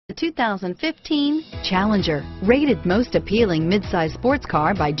The 2015 Challenger. Rated most appealing midsize sports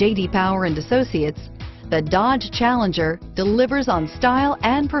car by J.D. Power and Associates, the Dodge Challenger delivers on style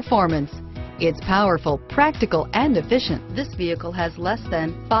and performance. It's powerful, practical, and efficient. This vehicle has less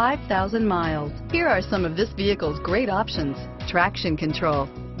than 5,000 miles. Here are some of this vehicle's great options: traction control,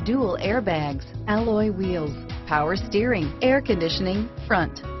 dual airbags, alloy wheels, power steering, air conditioning,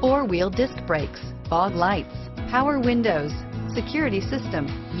 front, four-wheel disc brakes, fog lights, power windows, security system,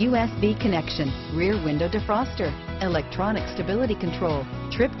 USB connection, rear window defroster, electronic stability control,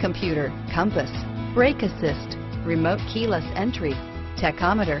 trip computer, compass, brake assist, remote keyless entry,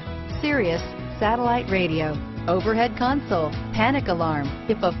 tachometer, Sirius satellite radio, overhead console, panic alarm.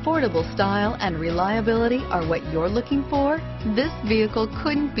 If affordable style and reliability are what you're looking for, this vehicle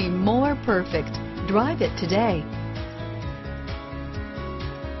couldn't be more perfect. Drive it today.